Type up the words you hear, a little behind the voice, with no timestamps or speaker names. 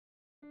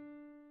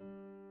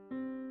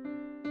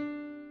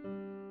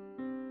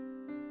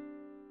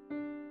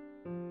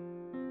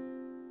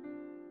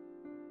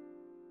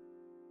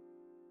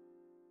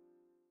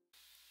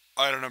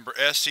Item Number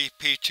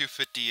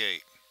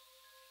SCP-258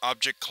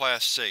 Object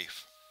Class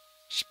Safe.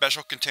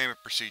 Special Containment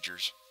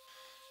Procedures.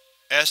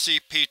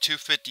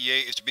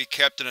 SCP-258 is to be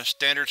kept in a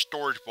standard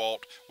storage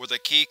vault with a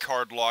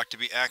keycard lock to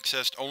be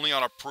accessed only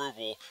on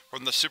approval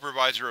from the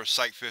Supervisor of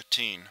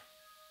Site-15.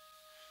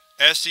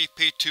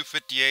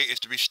 SCP-258 is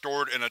to be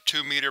stored in a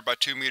 2 by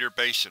 2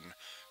 basin,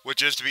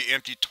 which is to be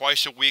emptied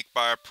twice a week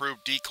by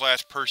approved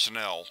D-Class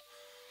personnel.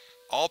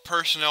 All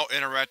personnel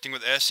interacting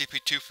with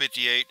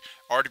SCP-258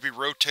 are to be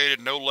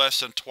rotated no less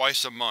than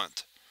twice a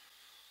month.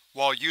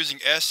 While using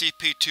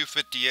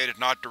SCP-258 is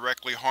not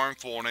directly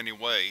harmful in any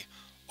way,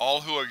 all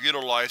who have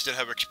utilized it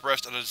have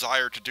expressed a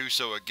desire to do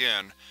so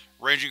again,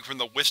 ranging from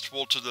the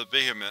wistful to the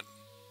vehement.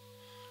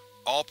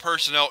 All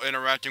personnel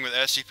interacting with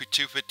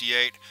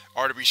SCP-258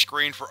 are to be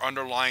screened for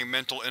underlying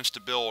mental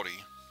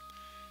instability.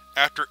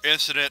 After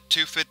Incident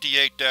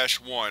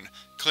 258-1,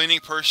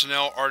 cleaning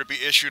personnel are to be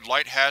issued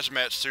light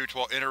hazmat suits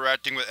while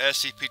interacting with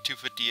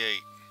SCP-258.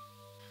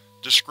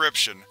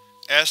 Description: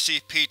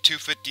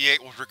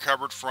 SCP-258 was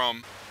recovered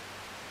from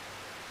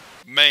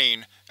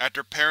Maine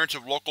after parents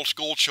of local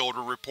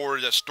schoolchildren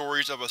reported that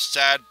stories of a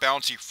sad,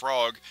 bouncy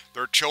frog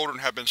their children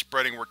had been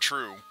spreading were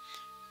true.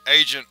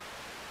 Agent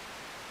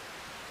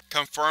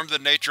confirmed the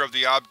nature of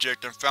the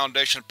object and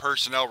Foundation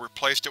personnel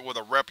replaced it with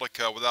a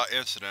replica without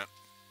incident.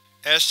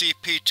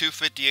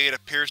 SCP-258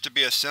 appears to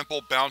be a simple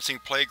bouncing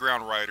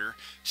playground rider,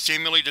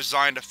 seemingly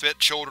designed to fit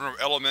children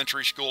of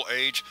elementary school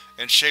age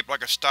and shaped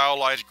like a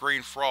stylized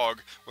green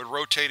frog with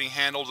rotating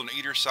handles on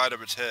either side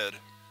of its head.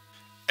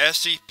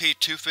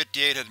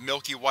 SCP-258 has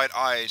milky white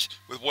eyes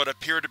with what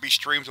appear to be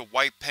streams of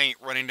white paint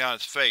running down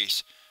its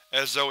face,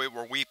 as though it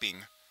were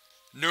weeping.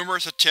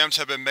 Numerous attempts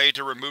have been made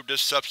to remove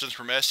this substance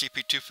from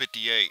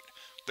SCP-258.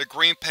 The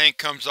green paint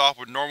comes off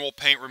with normal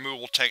paint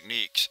removal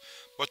techniques,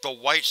 but the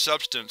white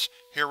substance,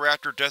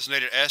 hereafter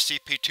designated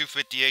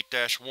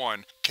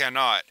SCP-258-1,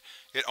 cannot.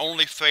 It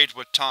only fades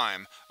with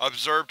time,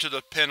 observed to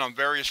depend on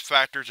various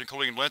factors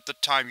including length of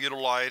time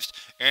utilized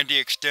and the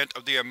extent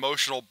of the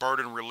emotional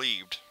burden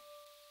relieved.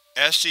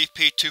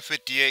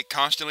 SCP-258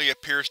 constantly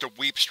appears to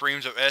weep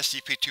streams of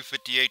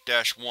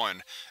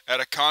SCP-258-1 at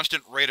a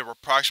constant rate of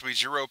approximately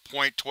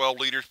 0.12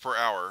 liters per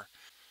hour.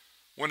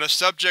 When a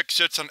subject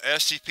sits on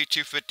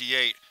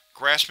SCP-258,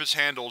 grasps its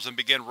handles and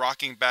begin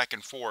rocking back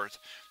and forth,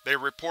 they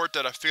report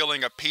that a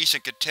feeling of peace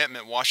and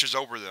contentment washes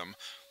over them.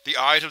 The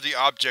eyes of the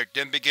object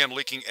then begin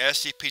leaking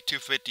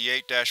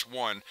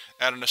SCP-258-1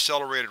 at an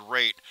accelerated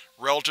rate,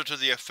 relative to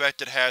the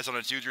effect it has on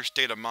its user's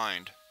state of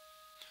mind.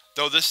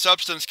 Though this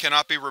substance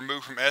cannot be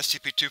removed from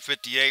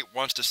SCP-258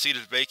 once the seat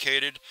is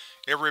vacated,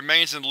 it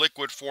remains in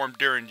liquid form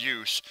during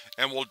use,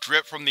 and will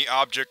drip from the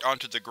object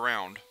onto the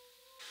ground.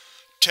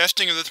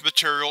 Testing of this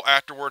material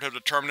afterward have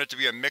determined it to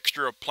be a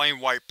mixture of plain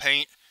white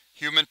paint,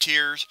 human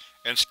tears,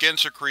 and skin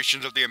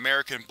secretions of the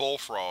American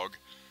bullfrog.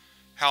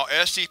 How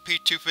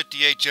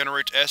SCP-258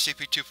 generates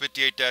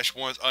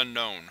SCP-258-1 is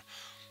unknown.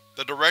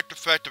 The direct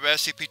effect of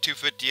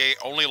SCP-258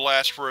 only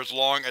lasts for as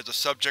long as the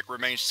subject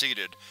remains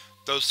seated,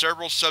 though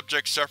several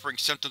subjects suffering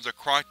symptoms of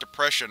chronic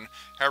depression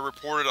have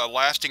reported a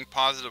lasting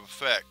positive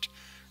effect,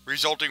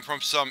 resulting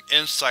from some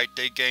insight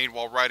they gained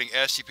while writing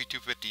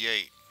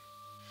SCP-258.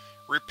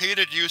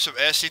 Repeated use of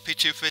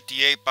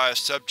SCP-258 by a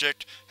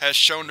subject has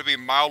shown to be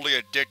mildly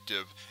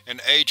addictive,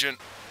 and Agent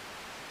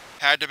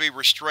had to be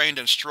restrained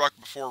and struck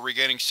before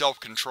regaining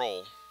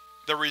self-control.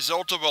 The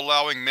result of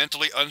allowing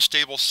mentally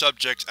unstable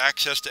subjects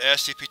access to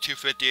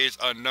SCP-258 is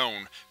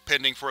unknown,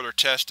 pending further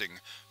testing,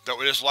 though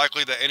it is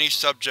likely that any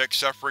subject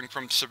suffering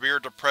from severe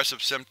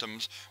depressive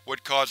symptoms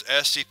would cause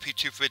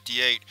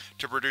SCP-258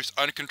 to produce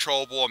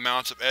uncontrollable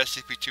amounts of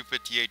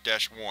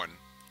SCP-258-1.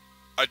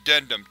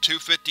 Addendum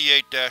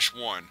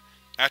 258-1.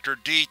 After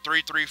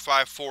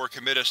D-3354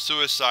 committed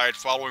suicide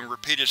following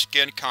repeated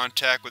skin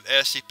contact with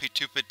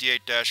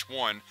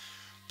SCP-258-1,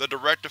 the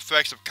direct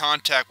effects of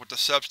contact with the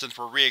substance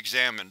were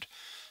re-examined.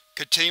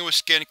 Continuous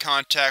skin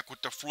contact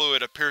with the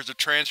fluid appears to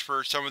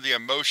transfer some of the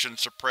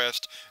emotions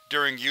suppressed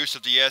during use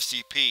of the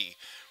SCP,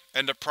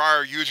 and the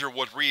prior user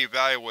was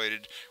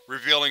re-evaluated,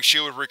 revealing she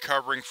was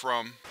recovering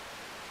from